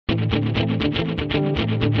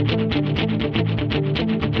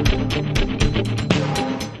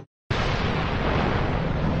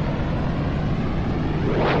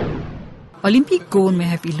Olympic gold may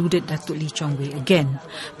have eluded Datuk Lee Chong Wei again,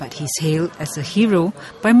 but he's hailed as a hero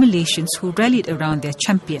by Malaysians who rallied around their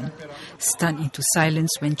champion. Stunned into silence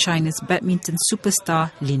when China's badminton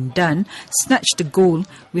superstar Lin Dan snatched the gold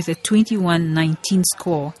with a 21-19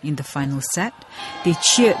 score in the final set, they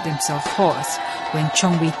cheered themselves hoarse when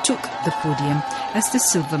Chong Wei took the podium as the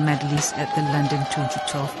silver medalist at the London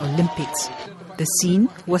 2012 Olympics. The scene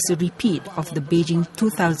was a repeat of the Beijing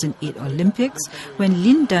 2008 Olympics when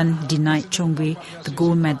Lin Dan denied Chong Wei the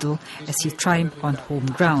gold medal as he triumphed on home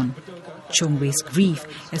ground. Chong Wei's grief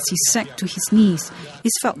as he sank to his knees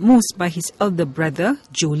is felt most by his elder brother,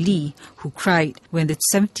 Jo Lee, who cried when the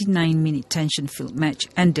 79-minute tension-filled match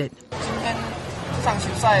ended. 上球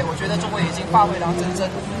赛，我觉得中卫已经发挥了真正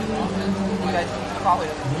应该发挥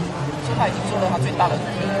的，所以他已经做了他最大的努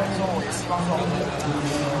力。所以我也希望说，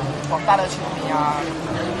广大的球迷啊，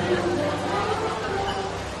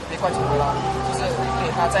别怪中国了，就是给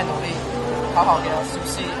他再努力，好好的熟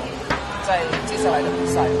悉在接下来的比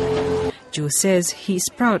赛。Joe says he is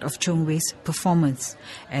proud of Chong Wei's performance,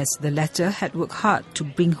 as the latter had worked hard to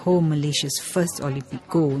bring home Malaysia's first Olympic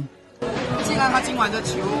gold. 既然他今晚的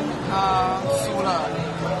球输了，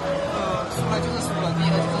输了就是输了，第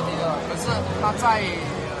二就是第二。可是他在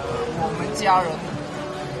我们家人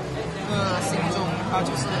心中，他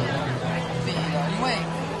就是第一了。因为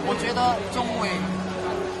我觉得钟伟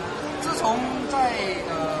自从在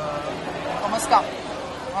Thomas Cup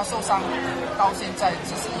他受伤到现在，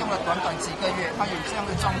只是用了短短几个月，他有这样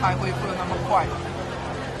的状态恢复的那么快，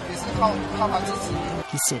也是靠他自己。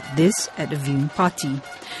He said this at a viewing party.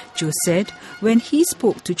 Joe said when he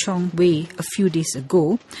spoke to Chong Wei a few days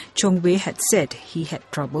ago, Chong Wei had said he had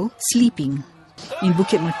trouble sleeping. In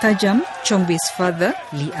Bukit Mertajam, Chong Wei's father,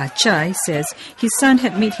 Lee Ah Chai, says his son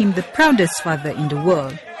had made him the proudest father in the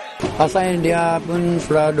world. Pasal dia pun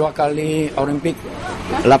sudah 2 kali Olimpik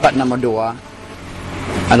dapat nombor 2.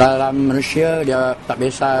 Dalam Malaysia dia tak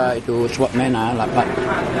biasa itu sportman dapat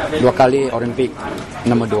 2 kali Olimpik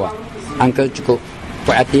nombor 2. Uncle cukup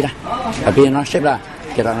puas hati lah. Tapi nasib lah,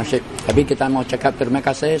 kira nasib. Tapi kita mau cakap terima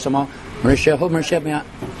kasih semua Malaysia, whole Malaysia punya.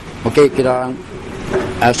 Okey, kita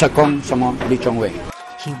sokong semua Lee Chong Wei.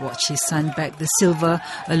 He watched his son bag the silver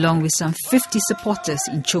along with some 50 supporters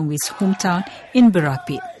in Chong Wei's hometown in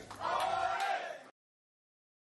Berapit.